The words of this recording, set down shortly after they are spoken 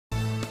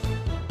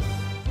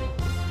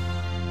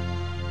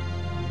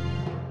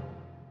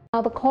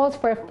Now, the cause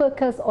for a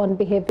focus on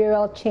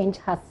behavioral change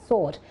has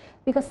soared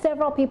because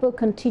several people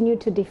continue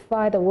to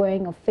defy the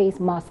wearing of face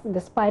masks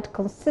despite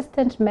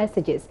consistent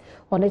messages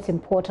on its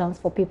importance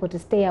for people to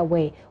stay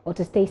away or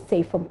to stay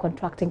safe from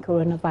contracting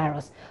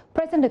coronavirus.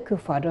 President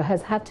Akufo-Addo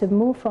has had to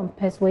move from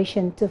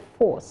persuasion to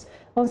force.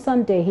 On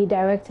Sunday, he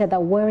directed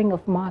that wearing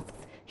of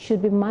masks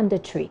should be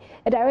mandatory,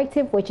 a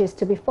directive which is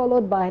to be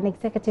followed by an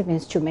executive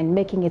instrument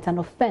making it an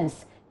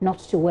offense not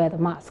to wear the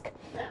mask.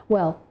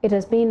 Well, it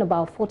has been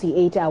about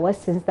 48 hours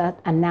since that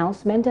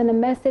announcement, and a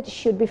message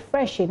should be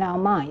fresh in our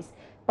minds.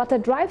 But a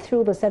drive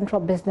through the Central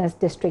Business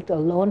District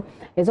alone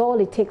is all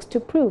it takes to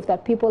prove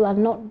that people are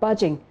not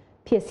budging.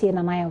 PSC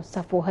Nanayo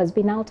Safo has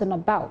been out and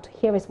about.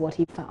 Here is what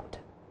he found.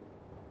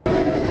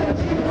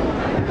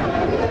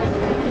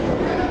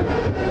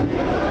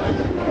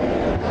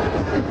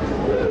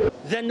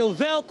 The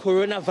novel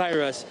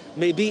coronavirus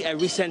may be a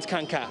recent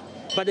canker,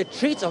 but the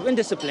trait of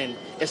indiscipline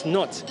is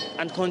not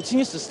and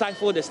continues to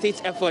stifle the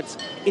state's efforts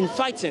in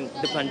fighting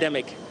the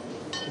pandemic.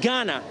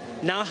 Ghana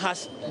now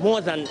has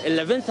more than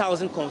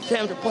 11,000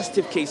 confirmed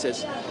positive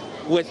cases,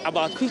 with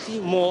about 50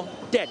 more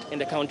dead in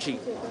the country.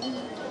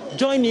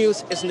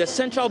 JoyNews is in the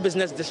Central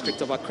Business District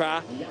of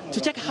Accra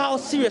to check how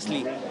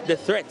seriously the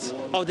threat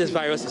of this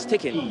virus is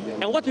taken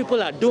and what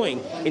people are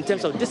doing in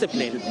terms of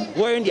discipline,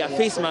 wearing their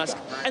face mask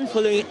and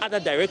following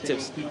other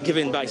directives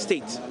given by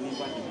state.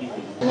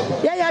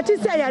 Yeah, to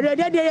say I read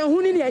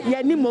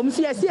any mum,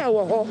 see a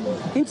ho.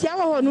 In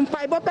Tiawa, no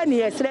pipe up any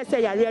yesterday,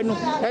 say I read no,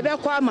 ever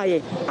call my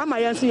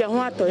Amayansi and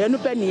Wato, and no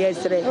penny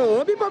yesterday.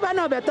 Oh, people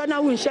know better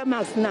now in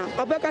Shamas now,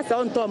 or Becca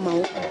Sound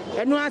Tomo,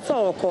 and no I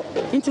saw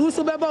into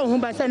Subabo, whom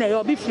by Senate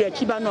or be free a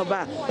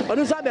Chibanova, or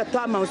no Sabbath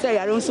Tama say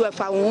I don't swear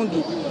for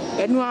wounded,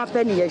 and no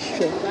penny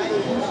yesterday.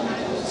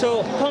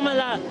 So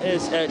Pamela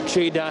is a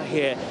trader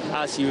here,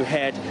 as you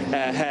heard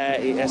her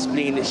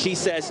explain. She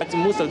says that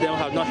most of them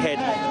have not heard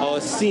or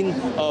seen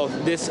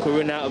of this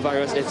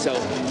coronavirus itself,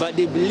 but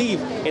they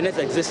believe in its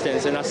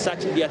existence, and as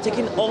such, they are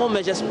taking all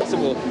measures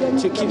possible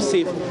to keep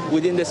safe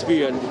within this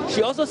period.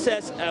 She also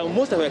says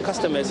most of her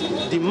customers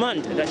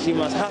demand that she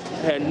must have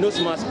her nose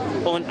mask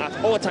on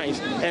at all times,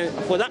 and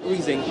for that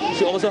reason,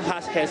 she also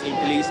has hers in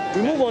place.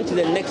 We move on to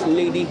the next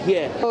lady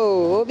here.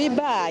 Oh,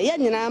 Obiba,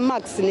 yeah,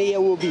 Max, ne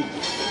will be.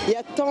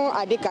 Yaton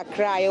adika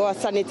cry or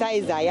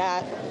sanitizer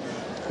ya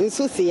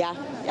nsusia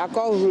ya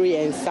ko huru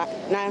yensa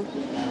na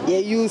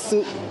ye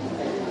use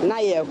na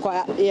ye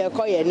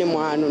ko ye ni mo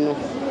anu no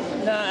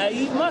na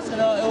mask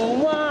no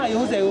umwa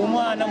you say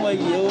umwa na mo ye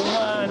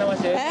umwa na mo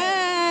say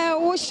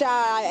wo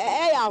sha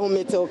ya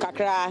hometo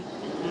kakra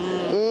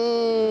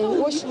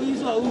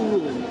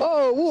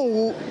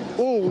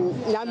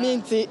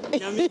Yaminti.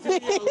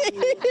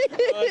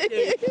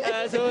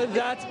 Okay, so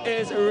that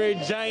is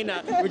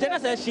Regina. Regina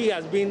says she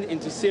has been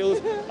into sales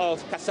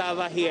of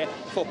cassava here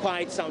for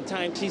quite some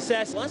time. She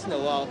says once in a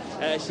while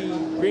she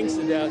brings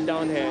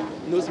down her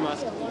nose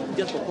mask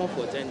just for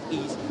comfort and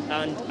ease.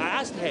 And I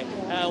asked her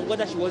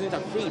whether she wasn't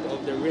afraid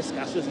of the risk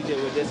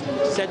associated with this.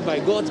 She said by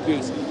God's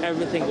grace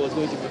everything was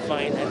going to be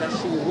fine and that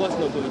she was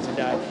not going to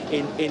die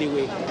in any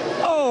way.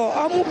 Oh,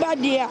 I'm bad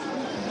there.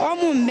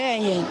 I'm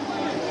man.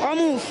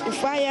 I'm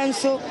fire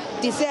so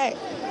to say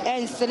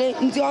and say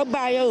into our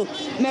bio,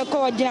 make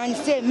all dance,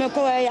 say, make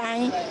all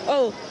young.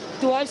 Oh,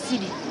 to our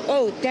city.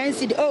 Oh, 10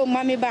 city. Oh,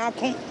 mommy back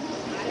home.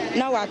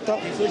 Now I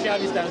talk. Social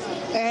distance.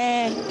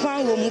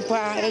 Can't go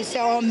mupa. Say,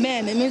 oh,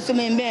 man, I mean, so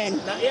many men.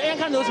 I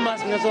can't those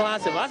masks so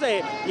handsome. I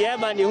say, yeah,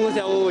 but you who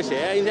say, oh,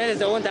 share. There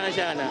is a one time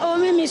shana. Oh,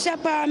 Mimi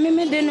Shapa,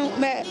 Mimi didn't,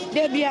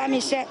 Debbie, I'm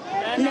Michelle.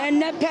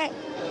 Napa,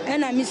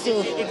 and I miss you.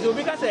 It's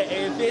because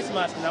a face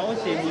mask now, won't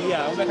say,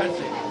 yeah, we can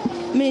say.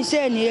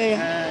 Michelle,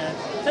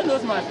 send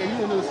those masks,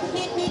 you know.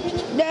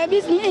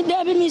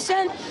 Debbie,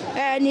 Michelle,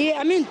 and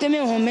I mean to me,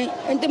 home,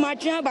 and to my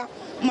chamber,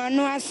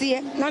 Mano, see,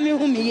 Nami,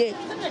 whom ye.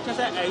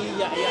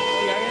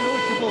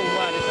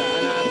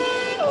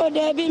 Oh,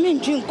 Debbie, mean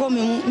to come,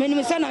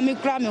 many son of me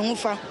cramming. She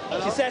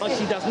says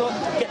she does not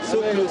get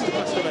so close to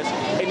customers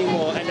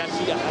anymore and that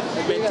she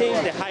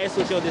maintains the highest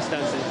social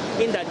distancing,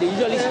 in that they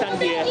usually stand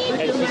here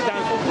and she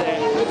stands there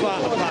far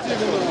apart.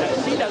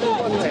 She doesn't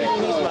put her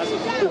nose mask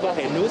over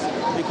her nose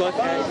because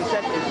she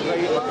says it's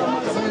very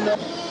uncomfortable.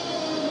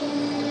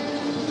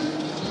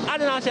 I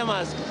don't know how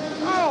mask.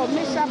 Oh,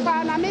 Miss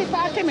Shapana, Miss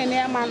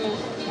Akimene, Manu.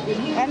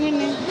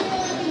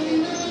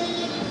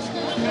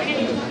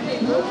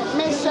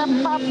 Miss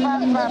Papa.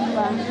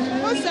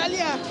 What's that?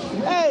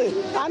 Hey,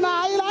 and I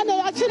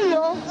actually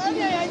know.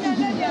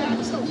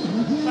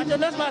 But your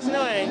nose mask,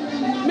 no, eh?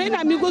 Me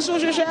na mi go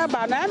social share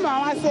ban. I know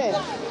I say.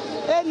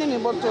 Any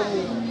bottle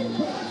me.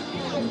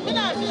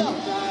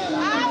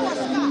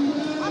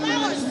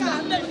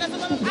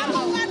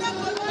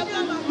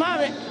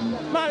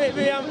 Mommy,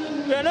 we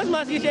are not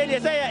mask. You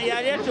say you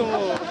are here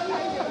tomorrow.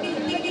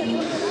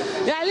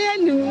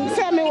 You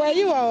say me where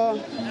you are.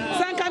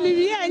 Sanka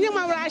mi and you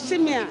ma rush me.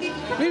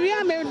 We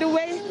are the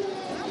way.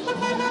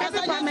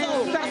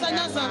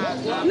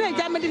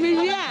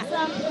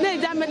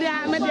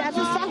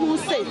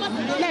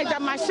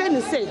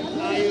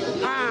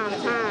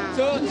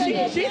 So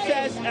she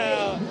says,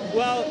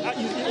 well,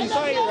 you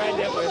saw it right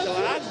there for yourself.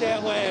 I asked her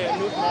where her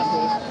nose mask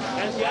was,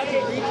 and she had to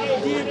reach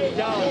deep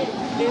down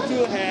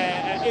into her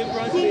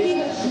apron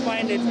space to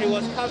find it. It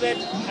was covered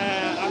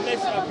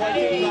amidst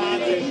polythene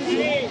bags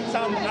and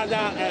some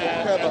other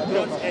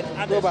cloths and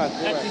others.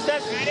 And she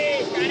says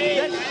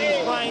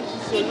she's fine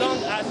so long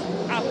as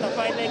after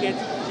finding it,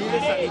 she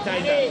uses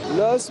sanitizer.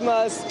 Nose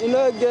mask, you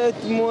know, get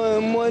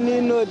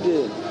money no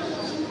day.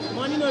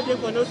 Money no day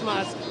for nose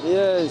mask?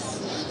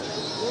 Yes.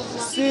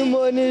 See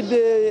money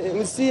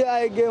day, see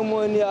I get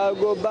money, I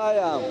go buy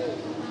them.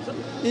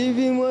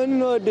 Even money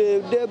no day,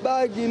 the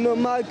bag in the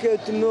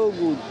market no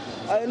good.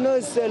 I no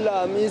sell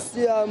them, I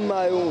see on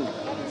my own.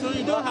 So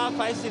you don't have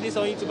 5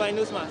 cedis on you to buy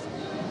nose mask?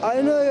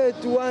 I know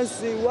it once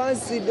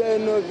they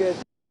no get.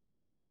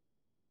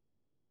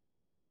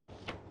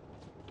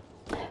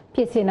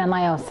 PC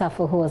Nanaya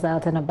Osafo, who was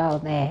out and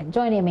about there.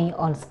 Joining me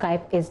on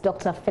Skype is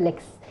Dr.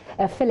 Phyllis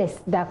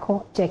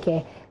Dako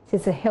Jeke.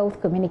 She's a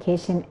health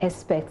communication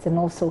expert and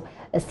also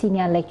a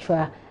senior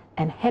lecturer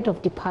and head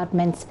of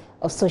departments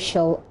of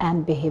social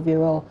and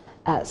behavioral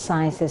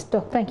sciences.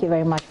 Doc, thank you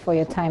very much for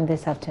your time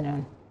this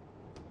afternoon.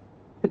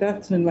 Good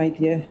afternoon, my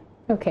dear.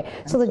 Okay,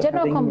 so the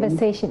general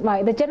conversation,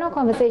 right? The general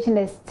conversation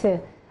is to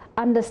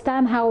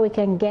understand how we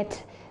can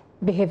get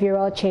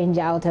behavioral change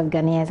out of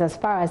Ghanaians as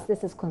far as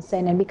this is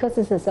concerned, and because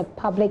this is a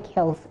public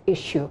health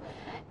issue.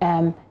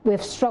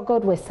 We've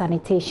struggled with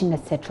sanitation,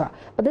 etc.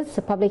 But this is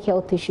a public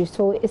health issue,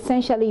 so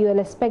essentially you'll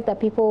expect that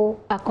people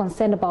are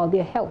concerned about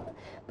their health,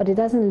 but it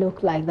doesn't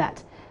look like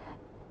that.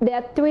 There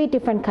are 3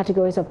 different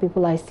categories of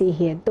people I see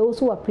here. Those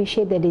who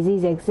appreciate the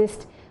disease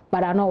exists,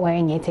 but are not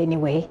wearing it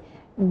anyway.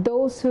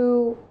 Those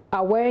who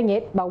are wearing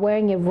it, but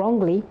wearing it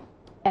wrongly,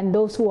 and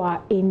those who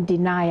are in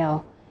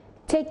denial.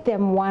 Take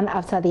them one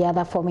after the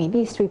other for me.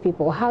 These 3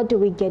 people, how do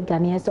we get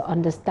Ghanaians to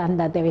understand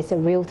that there is a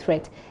real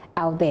threat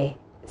out there?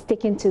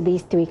 Sticking to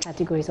these 3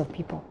 categories of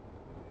people.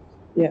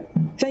 Yeah,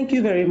 thank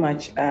you very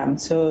much.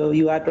 So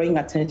you are drawing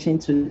attention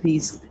to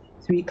these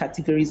 3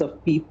 categories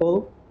of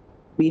people.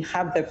 We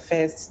have the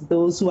first,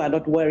 those who are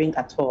not wearing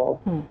at all.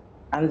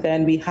 And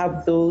then we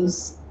have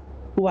those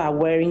who are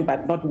wearing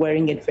but not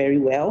wearing it very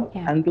well.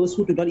 Yeah. And those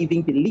who do not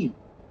even believe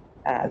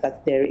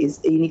that there is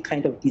any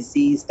kind of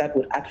disease that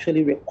would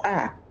actually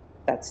require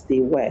that they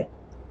wear.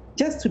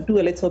 Just to do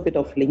a little bit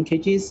of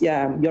linkages,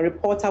 your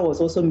reporter was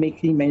also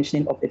making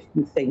mention of a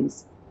few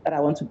things that I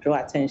want to draw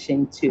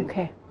attention to.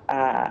 Okay.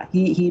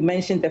 He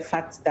mentioned the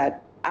fact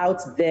that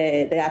out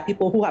there are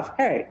people who have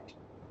heard,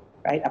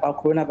 right,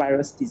 about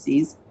coronavirus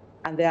disease,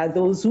 and there are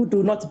those who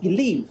do not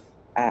believe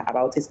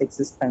about its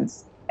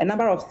existence. A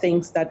number of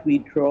things that we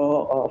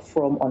draw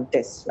from on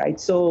this, right?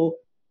 So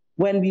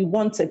when we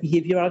want a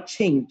behavioral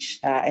change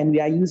and we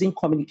are using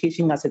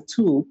communication as a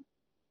tool,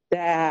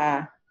 there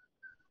are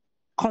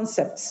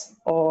concepts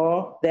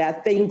or there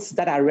are things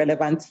that are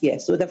relevant here.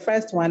 So the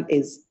first one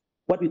is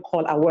what we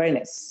call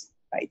awareness,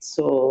 right?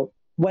 So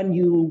when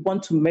you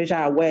want to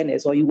measure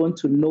awareness or you want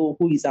to know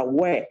who is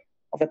aware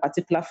of a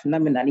particular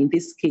phenomenon, in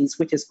this case,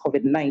 which is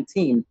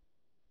COVID-19,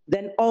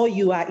 then all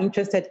you are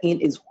interested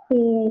in is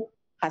who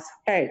has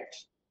heard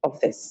of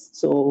this.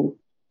 So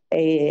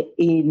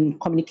in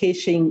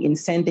communication, in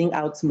sending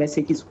out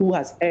messages, who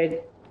has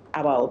heard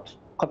about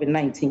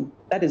COVID-19?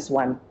 That is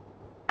one.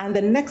 And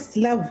the next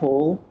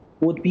level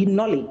would be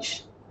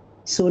knowledge.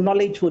 So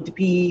knowledge would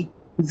be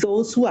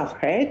those who have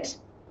heard,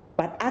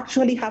 but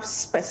actually have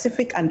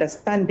specific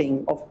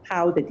understanding of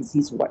how the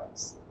disease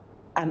works,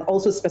 and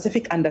also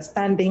specific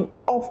understanding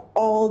of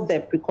all the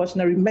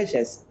precautionary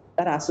measures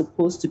that are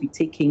supposed to be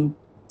taken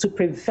to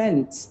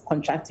prevent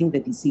contracting the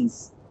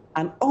disease,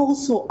 and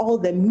also all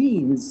the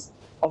means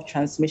of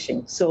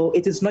transmission. So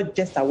it is not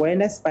just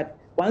awareness, but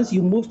once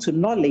you move to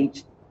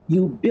knowledge,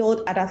 you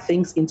build other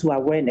things into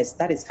awareness.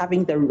 That is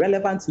having the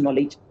relevant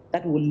knowledge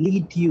that will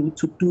lead you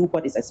to do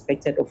what is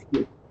expected of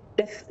you.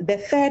 The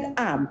third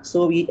arm,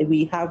 so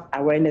we have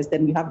awareness,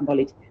 then we have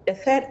knowledge. The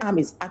third arm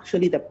is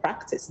actually the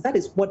practice. That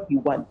is what we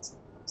want.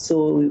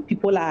 So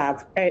people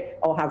have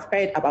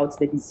heard about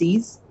the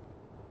disease.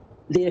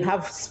 They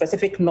have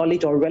specific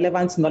knowledge or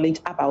relevant knowledge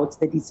about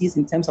the disease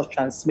in terms of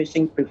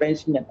transmission,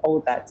 prevention, and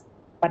all that.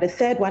 But the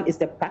third one is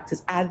the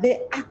practice. Are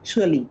they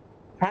actually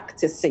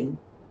practicing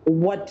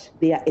what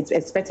is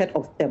expected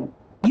of them?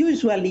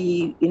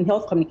 Usually in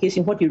health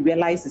communication, what you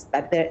realize is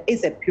that there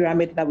is a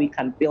pyramid that we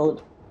can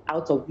build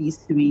out of these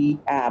 3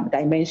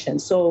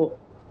 dimensions. So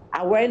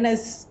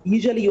awareness,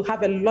 usually you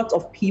have a lot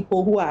of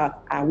people who are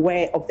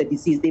aware of the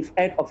disease, they've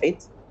heard of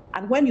it.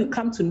 And when you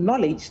come to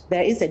knowledge,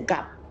 there is a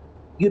gap.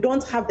 You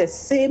don't have the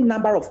same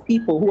number of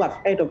people who have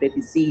heard of the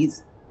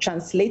disease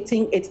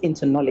translating it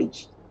into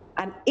knowledge.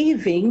 And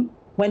even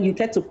when you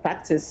get to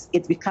practice,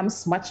 it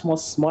becomes much more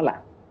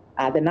smaller,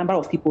 the number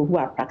of people who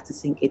are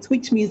practicing it,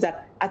 which means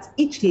that at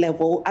each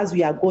level, as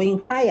we are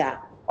going higher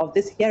of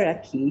this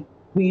hierarchy,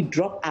 we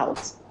drop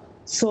out.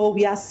 So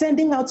we are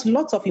sending out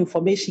lots of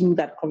information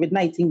that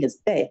COVID-19 is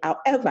there.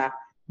 However,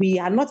 we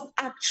are not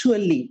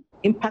actually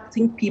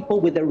impacting people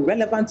with the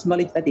relevant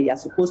knowledge that they are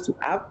supposed to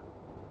have.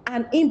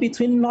 And in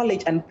between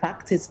knowledge and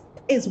practice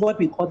is what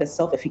we call the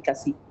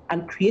self-efficacy,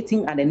 and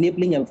creating an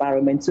enabling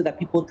environment so that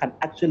people can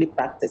actually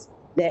practice.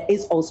 There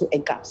is also a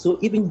gap. So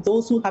even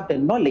those who have the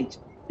knowledge,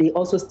 they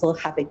also still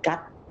have a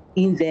gap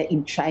in there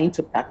in trying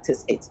to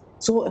practice it.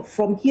 So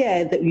from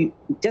here,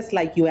 just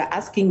like you were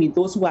asking me,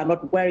 those who are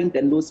not wearing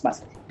the nose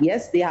mask,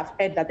 yes, they have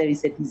heard that there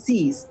is a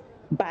disease,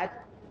 but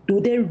do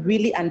they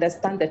really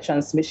understand the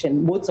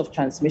transmission, modes of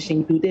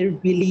transmission? Do they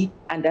really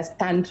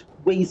understand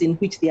ways in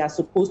which they are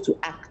supposed to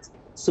act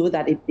so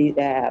that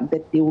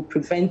that they will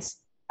prevent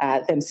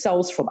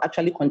themselves from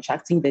actually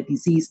contracting the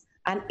disease?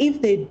 And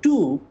if they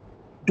do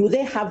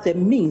they have the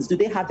means, do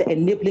they have the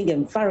enabling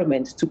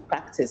environment to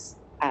practice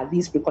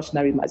these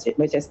precautionary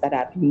measures that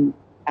are being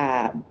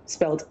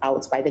spelled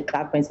out by the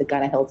government, the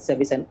Ghana Health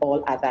Service, and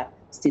all other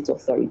state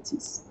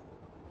authorities?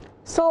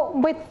 So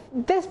with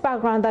this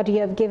background that you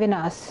have given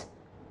us,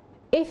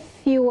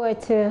 if you were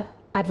to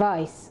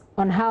advise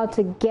on how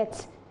to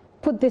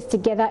put this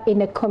together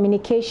in a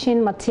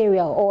communication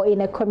material or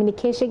in a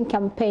communication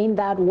campaign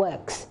that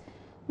works,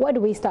 where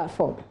do we start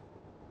from?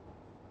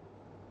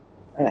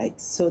 All right,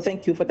 so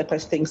thank you for the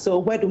question. So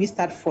where do we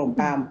start from?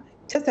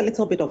 Just a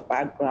little bit of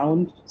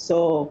background.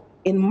 So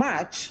in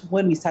March,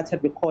 when we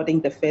started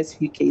recording the first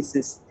few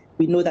cases,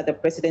 we know that the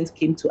president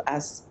came to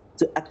us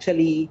to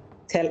actually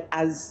tell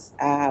us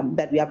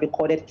that we have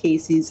recorded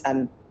cases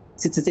and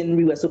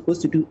citizenry were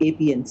supposed to do A,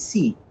 B, and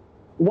C.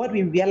 What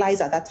we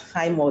realized at that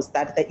time was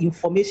that the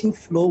information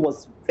flow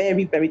was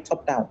very, very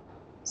top-down.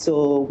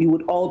 So we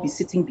would all be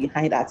sitting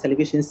behind our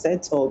television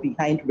sets or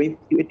behind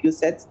radio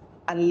sets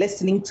and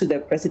listening to the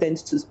president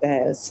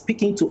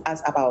speaking to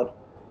us about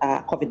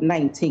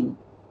COVID-19.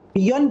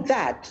 Beyond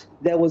that,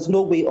 there was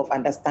no way of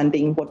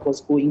understanding what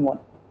was going on.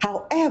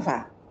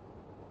 However,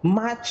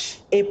 March,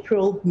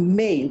 April,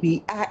 May,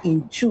 we are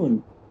in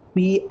June.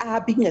 We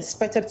are being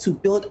expected to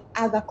build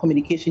other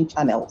communication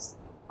channels.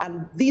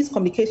 And these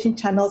communication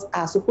channels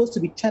are supposed to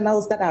be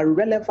channels that are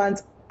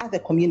relevant at the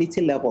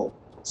community level.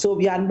 So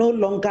we are no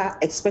longer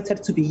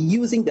expected to be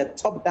using the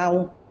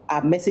top-down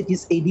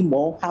messages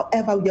anymore.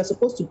 However, we are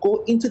supposed to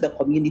go into the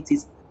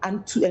communities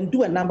and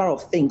do a number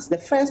of things. The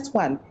first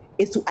one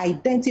is to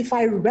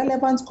identify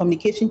relevant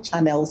communication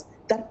channels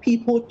that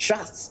people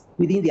trust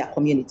within their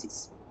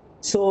communities.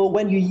 So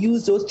when you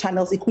use those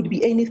channels, it could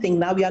be anything.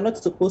 Now, we are not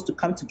supposed to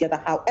come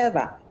together.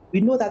 However,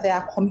 we know that there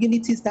are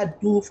communities that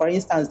do, for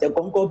instance, the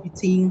gongo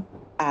beating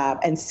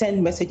and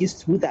send messages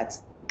through that.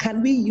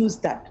 Can we use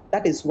that?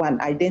 That is one,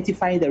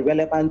 identifying the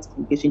relevant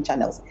communication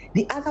channels.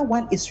 The other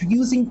one is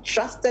using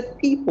trusted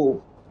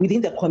people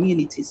within the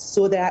communities.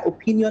 So there are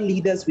opinion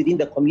leaders within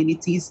the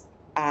communities.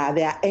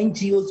 There are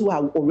NGOs who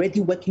are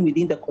already working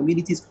within the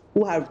communities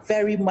who are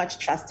very much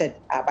trusted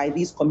by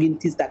these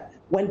communities, that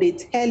when they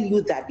tell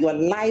you that your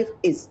life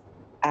is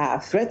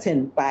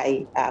threatened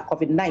by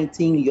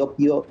COVID-19,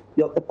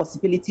 the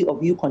possibility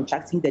of you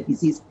contracting the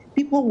disease,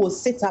 people will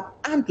sit up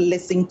and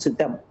listen to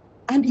them.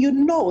 And you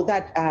know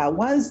that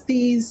once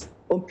these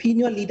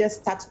opinion leaders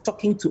start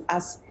talking to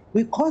us,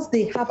 because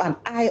they have an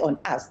eye on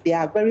us, they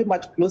are very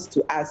much close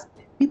to us,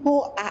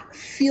 people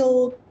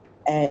feel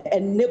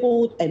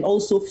enabled and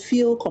also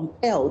feel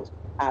compelled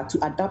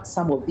to adapt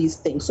some of these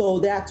things. So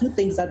there are two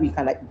things that we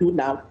can do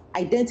now: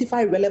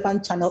 identify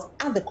relevant channels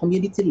at the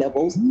community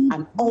levels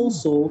and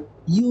also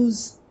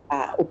use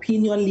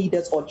opinion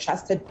leaders or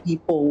trusted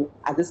people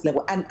at this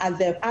level. And at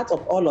the heart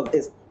of all of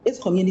this is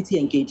community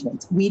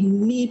engagement. We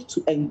need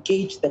to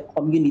engage the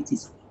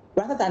communities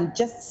rather than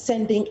just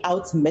sending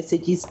out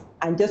messages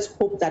and just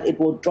hope that it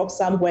will drop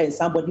somewhere and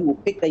somebody will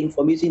pick the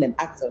information and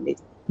act on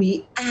it.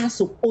 We are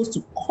supposed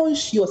to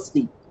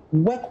consciously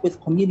work with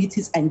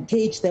communities,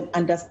 engage them,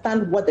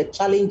 understand what the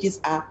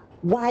challenges are.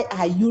 Why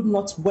are you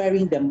not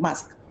wearing the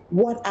mask?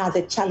 What are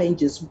the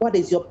challenges? What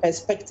is your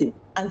perspective?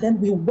 And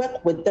then we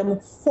work with them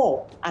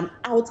for an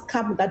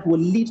outcome that will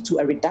lead to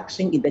a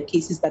reduction in the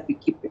cases that we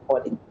keep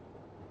recording.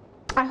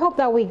 I hope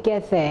that we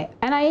get there.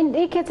 And I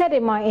indicated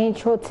in my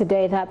intro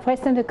today that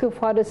President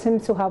Akufo-Addo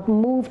seems to have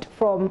moved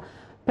from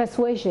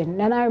persuasion.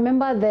 And I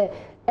remember the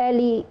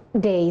early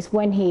days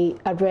when he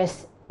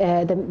addressed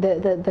the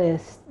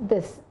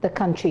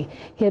country.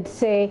 He'd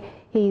say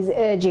he's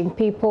urging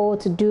people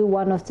to do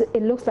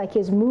it looks like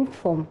he's moved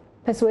from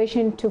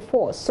persuasion to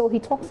force. So he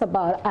talks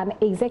about an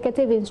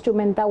executive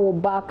instrument that will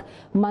back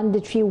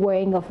mandatory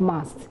wearing of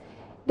masks.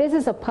 This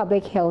is a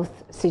public health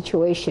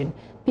situation.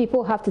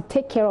 People have to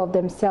take care of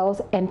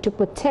themselves, and to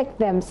protect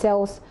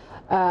themselves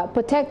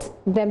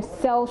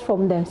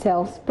from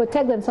themselves,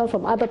 protect themselves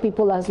from other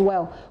people as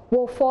well.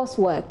 Will force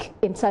work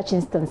in such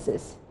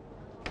instances?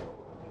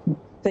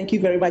 Thank you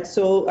very much.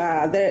 So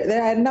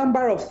there are a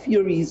number of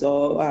theories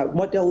or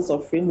models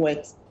or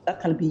frameworks that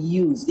can be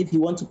used if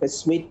you want to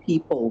persuade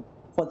people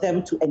for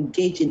them to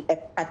engage in a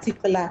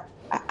particular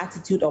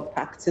attitude or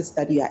practice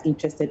that you are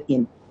interested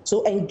in.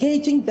 So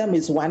engaging them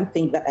is one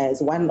thing that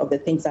is one of the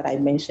things that I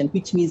mentioned,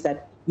 which means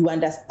that you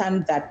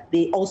understand that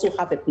they also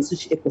have a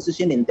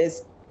position in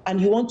this, and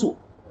you want to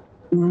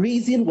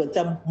reason with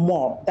them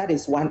more. That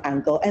is one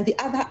angle. And the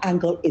other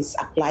angle is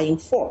applying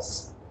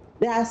force.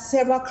 There are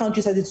several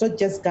countries, and it's not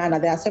just Ghana,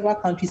 there are several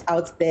countries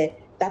out there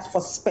that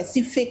for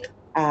specific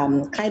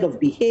kind of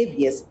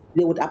behaviors,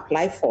 they would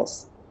apply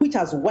force, which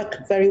has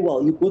worked very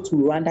well. You go to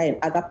Rwanda and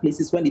other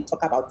places, when they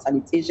talk about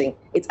sanitation,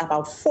 it's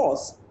about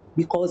force,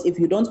 because if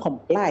you don't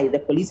comply, the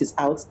police is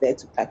out there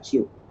to catch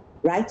you,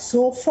 right?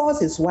 So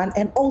force is one,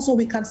 and also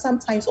we can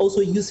sometimes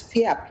also use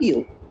fear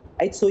appeal,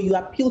 right? So you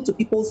appeal to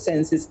people's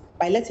senses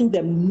by letting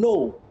them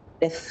know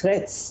the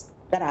threats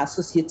that are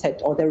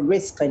associated, or the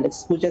risks and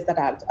exposures that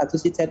are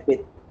associated with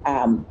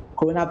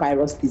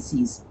coronavirus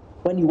disease.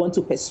 When you want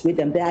to persuade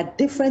them, there are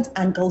different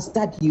angles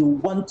that you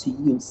want to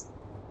use.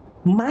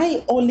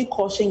 My only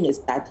caution is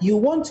that you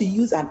want to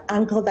use an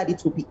angle that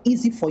it will be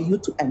easy for you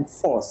to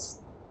enforce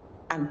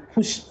and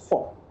push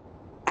for.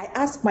 I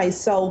ask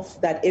myself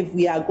that if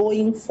we are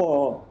going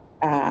for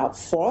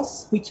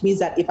force, which means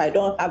that if I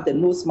don't have the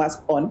nose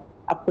mask on,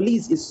 a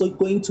police is so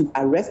going to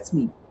arrest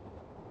me.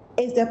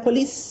 Is the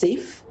police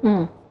safe?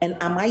 And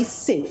am I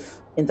safe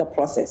in the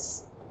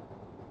process?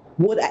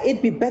 Would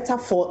it be better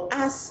for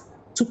us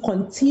to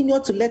continue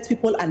to let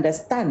people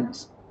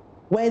understand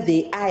where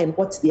they are and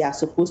what they are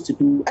supposed to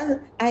do?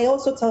 And I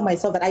also tell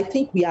myself that I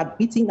think we are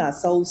beating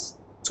ourselves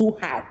too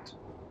hard,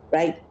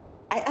 right?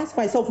 I ask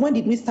myself, when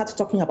did we start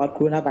talking about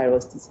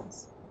coronavirus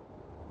disease?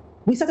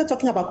 We started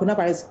talking about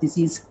coronavirus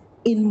disease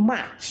in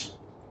March,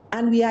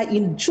 and we are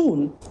in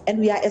June, and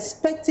we are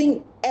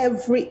expecting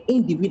every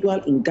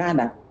individual in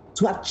Ghana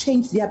to have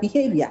changed their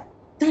behavior.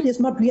 That is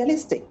not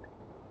realistic.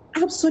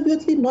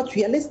 Absolutely not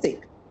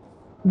realistic.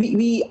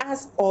 We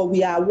ask, or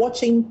we are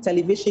watching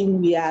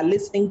television, we are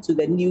listening to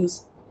the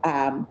news,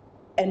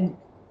 and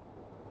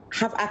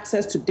have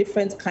access to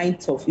different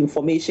kinds of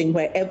information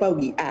wherever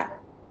we are.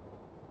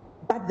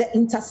 But the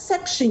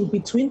intersection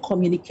between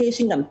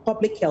communication and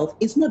public health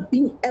is not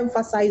being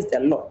emphasized a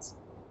lot.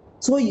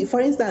 So, for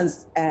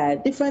instance,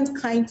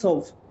 different kinds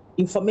of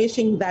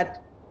information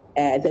that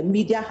the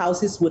media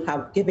houses would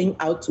have given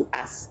out to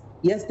us.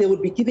 Yes, they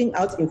would be giving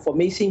out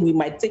information. We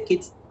might take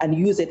it and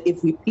use it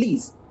if we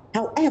please.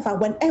 However,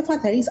 whenever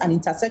there is an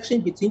intersection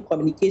between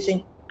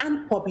communication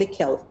and public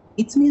health,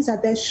 it means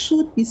that there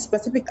should be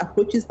specific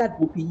approaches that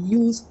will be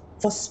used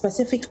for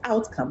specific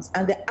outcomes.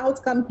 And the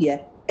outcome here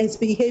is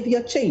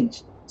behavior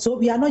change. So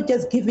we are not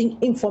just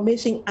giving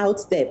information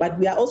out there, but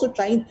we are also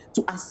trying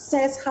to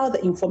assess how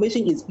the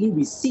information is being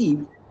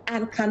received,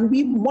 and can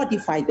we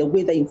modify the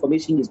way the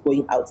information is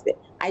going out there.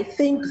 I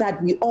think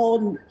that we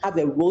all have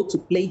a role to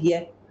play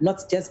here,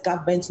 not just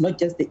governments, not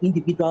just the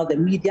individual, the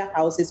media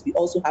houses. We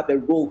also have a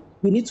role.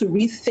 We need to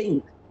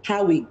rethink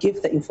how we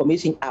give the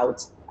information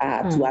out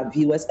to our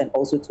viewers and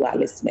also to our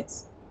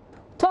listeners.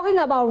 Talking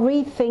about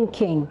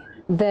rethinking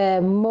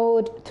the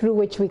mode through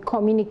which we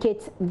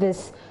communicate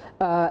this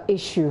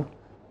issue,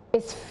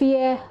 is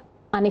fear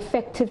an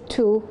effective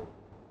tool?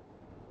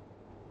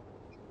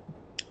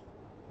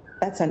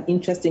 That's an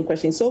interesting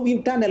question. So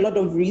we've done a lot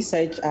of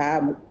research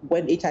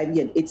when HIV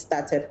and AIDS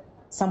started.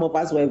 Some of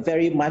us were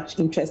very much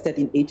interested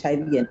in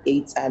HIV and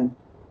AIDS, and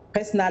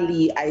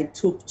personally, I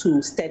took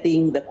to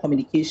studying the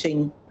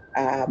communication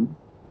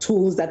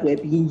tools that were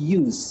being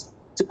used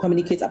to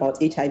communicate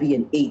about HIV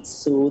and AIDS.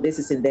 So this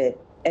is in the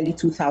early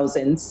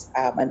 2000s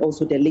and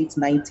also the late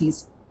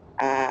 90s.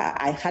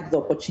 I had the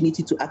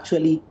opportunity to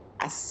actually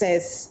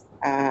assess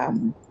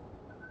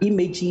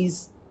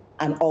images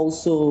and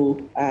also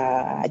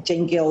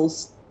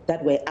jingles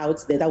that were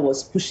out there that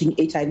was pushing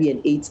HIV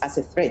and AIDS as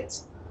a threat.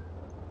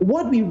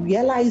 What we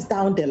realized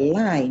down the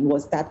line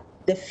was that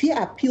the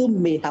fear appeal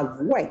may have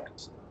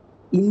worked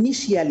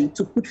initially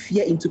to put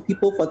fear into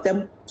people for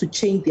them to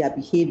change their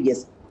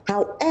behaviors.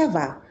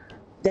 However,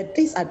 the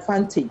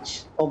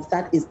disadvantage of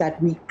that is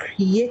that we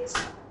create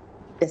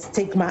the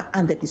stigma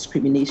and the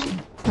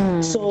discrimination.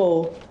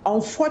 So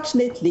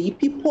unfortunately,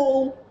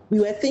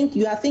 you are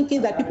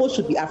thinking that people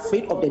should be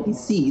afraid of the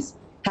disease.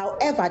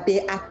 However,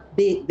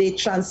 they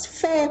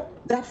transfer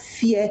that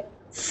fear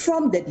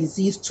from the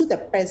disease to the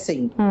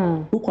person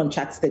who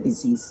contracts the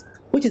disease,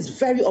 which is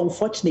very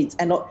unfortunate.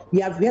 And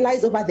we have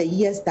realized over the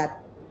years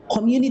that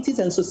communities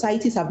and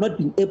societies have not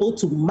been able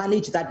to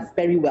manage that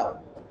very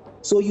well.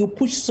 So you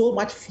push so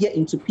much fear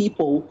into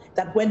people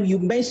that when you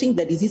mention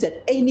the disease,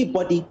 that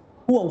anybody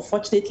who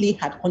unfortunately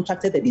had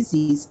contracted the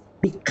disease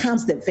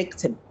becomes the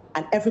victim,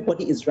 and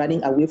everybody is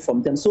running away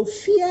from them. So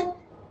fear,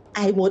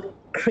 I would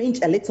cringe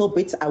a little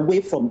bit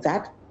away from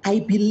that.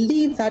 I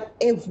believe that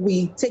if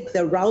we take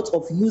the route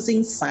of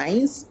using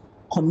science,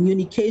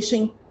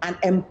 communication, and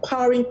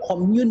empowering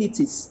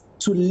communities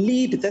to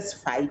lead this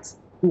fight,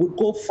 we would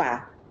go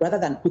far rather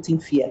than putting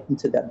fear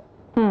into them.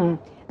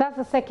 That's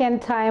the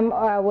second time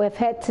we've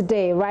heard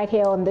today, right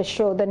here on the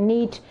show, the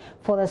need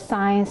for the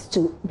science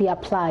to be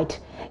applied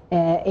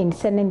in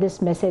sending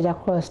this message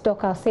across.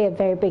 Doc, I'll say a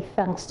very big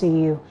thanks to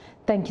you.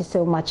 Thank you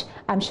so much.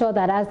 I'm sure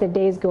that as the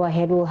days go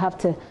ahead, we'll have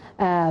to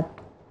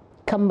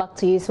come back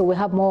to you so we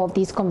have more of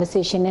these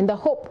conversations in the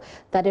hope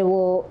that it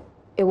will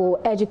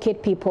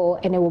educate people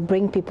and it will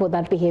bring people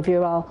that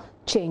behavioral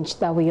change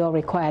that we all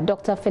require.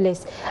 Dr.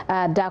 Phyllis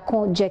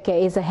Dakon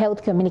Jeke is a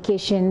health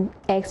communication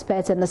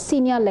expert and a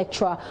senior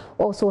lecturer,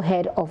 also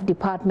head of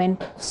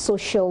Department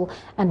Social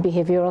and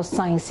Behavioral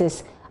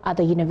Sciences at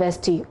the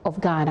University of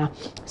Ghana.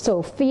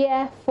 So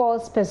fear,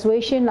 false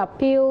persuasion,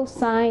 appeal,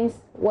 signs,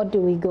 what do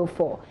we go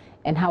for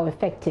and how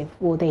effective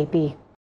will they be?